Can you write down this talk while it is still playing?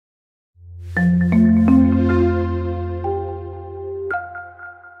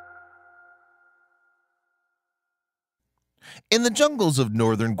In the jungles of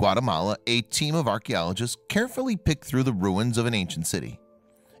northern Guatemala, a team of archaeologists carefully picked through the ruins of an ancient city.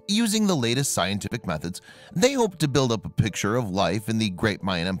 Using the latest scientific methods, they hope to build up a picture of life in the Great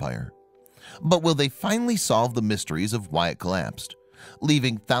Mayan Empire. But will they finally solve the mysteries of why it collapsed,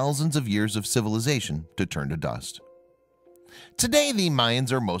 leaving thousands of years of civilization to turn to dust? Today, the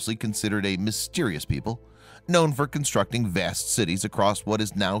Mayans are mostly considered a mysterious people, known for constructing vast cities across what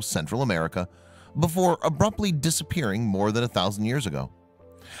is now Central America, before abruptly disappearing more than 1,000 years ago.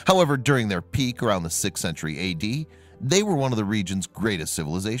 However, during their peak around the 6th century AD, they were one of the region's greatest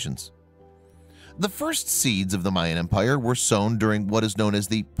civilizations. The first seeds of the Mayan Empire were sown during what is known as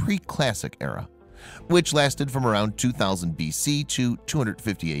the pre-classic era, which lasted from around 2000 BC to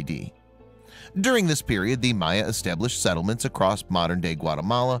 250 AD. During this period, the Maya established settlements across modern-day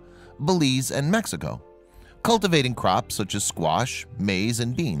Guatemala, Belize, and Mexico, cultivating crops such as squash, maize,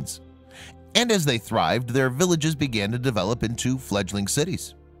 and beans. And as they thrived, their villages began to develop into fledgling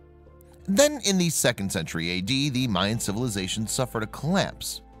cities. Then in the 2nd century AD, the Mayan civilization suffered a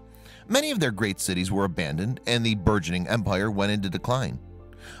collapse. Many of their great cities were abandoned and the burgeoning empire went into decline.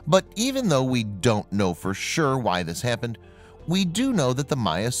 But even though we don't know for sure why this happened, we do know that the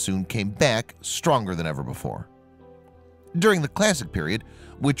Maya soon came back stronger than ever before. During the Classic period,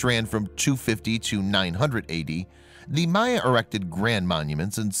 which ran from 250 to 900 AD, the Maya erected grand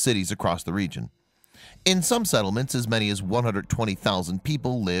monuments in cities across the region. In some settlements, as many as 120,000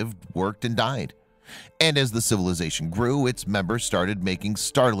 people lived, worked, and died. And as the civilization grew, its members started making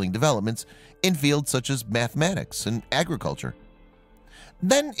startling developments in fields such as mathematics and agriculture.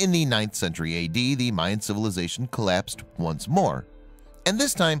 Then in the 9th century AD, the Mayan civilization collapsed once more, and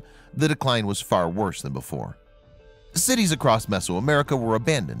this time the decline was far worse than before. Cities across Mesoamerica were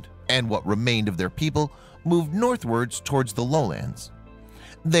abandoned, and what remained of their people moved northwards towards the lowlands.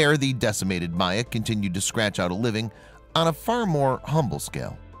 There, the decimated Maya continued to scratch out a living on a far more humble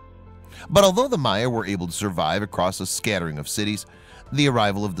scale. But although the Maya were able to survive across a scattering of cities, the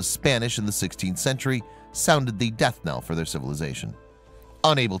arrival of the Spanish in the 16th century sounded the death knell for their civilization.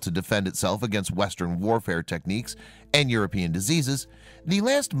 Unable to defend itself against Western warfare techniques and European diseases, the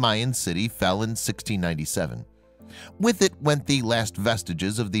last Mayan city fell in 1697. With it went the last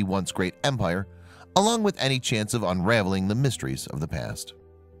vestiges of the once great empire, along with any chance of unraveling the mysteries of the past.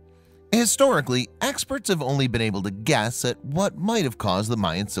 Historically, experts have only been able to guess at what might have caused the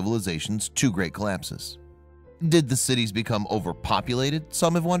Mayan civilization's two great collapses. Did the cities become overpopulated,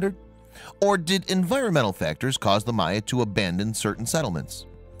 some have wondered? Or did environmental factors cause the Maya to abandon certain settlements?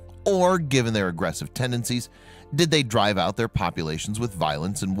 Or, given their aggressive tendencies, did they drive out their populations with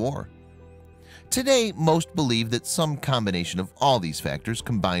violence and war? Today, most believe that some combination of all these factors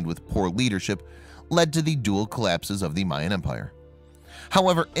combined with poor leadership led to the dual collapses of the Mayan Empire.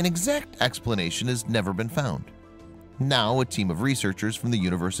 However, an exact explanation has never been found. Now, a team of researchers from the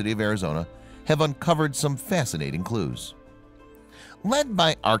University of Arizona have uncovered some fascinating clues. Led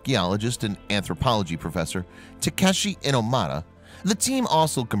by archaeologist and anthropology professor Takeshi Inomata, the team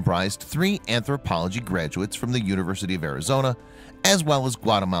also comprised 3 anthropology graduates from the University of Arizona, as well as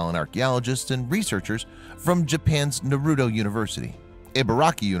Guatemalan archaeologists and researchers from Japan's Naruto University,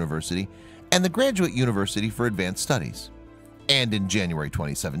 Ibaraki University, and the Graduate University for Advanced Studies. And in January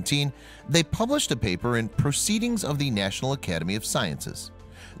 2017, they published a paper in Proceedings of the National Academy of Sciences,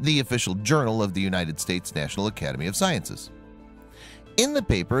 the official journal of the United States National Academy of Sciences. In the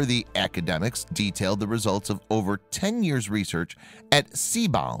paper, the academics detailed the results of over 10 years' research at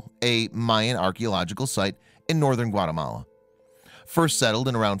Cibal, a Mayan archaeological site in northern Guatemala. First settled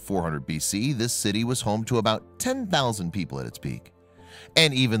in around 400 BC, this city was home to about 10,000 people at its peak.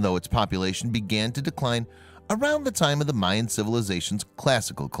 And even though its population began to decline around the time of the Mayan civilization's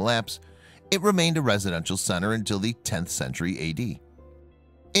classical collapse, it remained a residential center until the 10th century AD.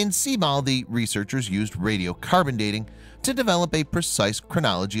 In Cibal, the researchers used radiocarbon dating to develop a precise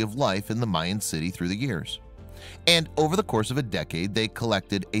chronology of life in the Mayan city through the years. And over the course of a decade, they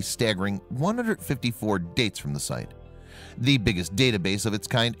collected a staggering 154 dates from the site, the biggest database of its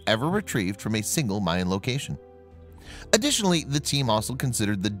kind ever retrieved from a single Mayan location. Additionally, the team also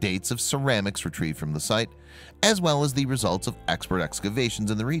considered the dates of ceramics retrieved from the site, as well as the results of expert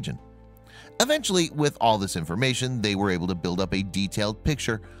excavations in the region. Eventually, with all this information, they were able to build up a detailed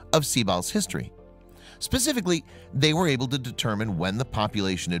picture of Cibal's history. Specifically, they were able to determine when the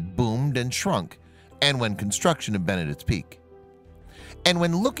population had boomed and shrunk, and when construction had been at its peak. And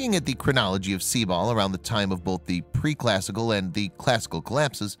when looking at the chronology of Cibal around the time of both the pre-classical and the classical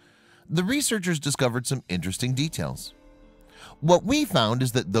collapses, the researchers discovered some interesting details. What we found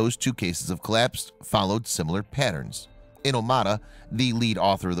is that those two cases of collapse followed similar patterns. Inomata, the lead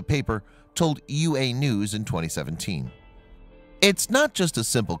author of the paper, told UA News in 2017. It's not just a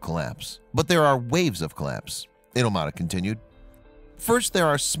simple collapse, but there are waves of collapse, Inomata continued. First, there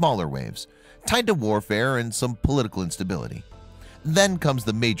are smaller waves, tied to warfare and some political instability. Then comes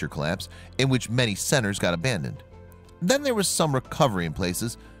the major collapse, in which many centers got abandoned. Then there was some recovery in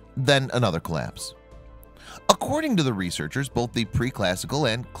places, then another collapse. According to the researchers, both the pre-classical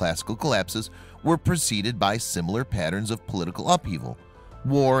and classical collapses were preceded by similar patterns of political upheaval,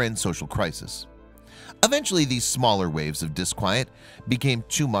 war, and social crisis. Eventually, these smaller waves of disquiet became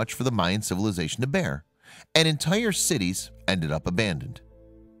too much for the Mayan civilization to bear, and entire cities ended up abandoned.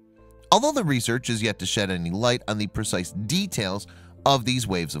 Although the research is yet to shed any light on the precise details of these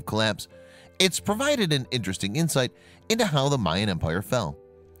waves of collapse, it's provided an interesting insight into how the Mayan Empire fell.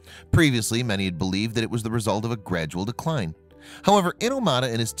 Previously, many had believed that it was the result of a gradual decline. However, Inomata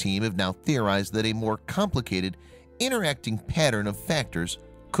and his team have now theorized that a more complicated, interacting pattern of factors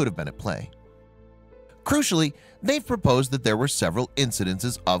could have been at play. Crucially, they've proposed that there were several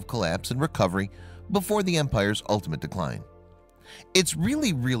incidences of collapse and recovery before the empire's ultimate decline. It's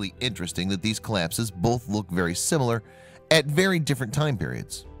really interesting that these collapses both look very similar at very different time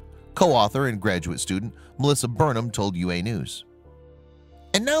periods. Co-author and graduate student Melissa Burnham told UA News.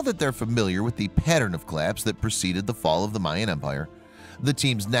 And now that they're familiar with the pattern of collapse that preceded the fall of the Mayan Empire, the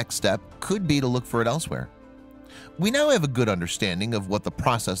team's next step could be to look for it elsewhere. We now have a good understanding of what the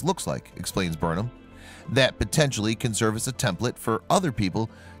process looks like, explains Burnham. That potentially can serve as a template for other people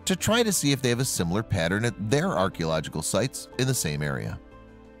to try to see if they have a similar pattern at their archaeological sites in the same area.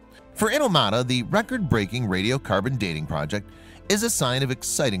 For Inomata, the record-breaking radiocarbon dating project is a sign of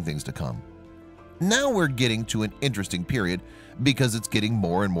exciting things to come. Now we're getting to an interesting period because it's getting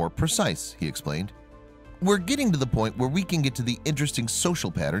more and more precise, he explained. We're getting to the point where we can get to the interesting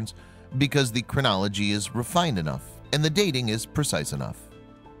social patterns because the chronology is refined enough and the dating is precise enough.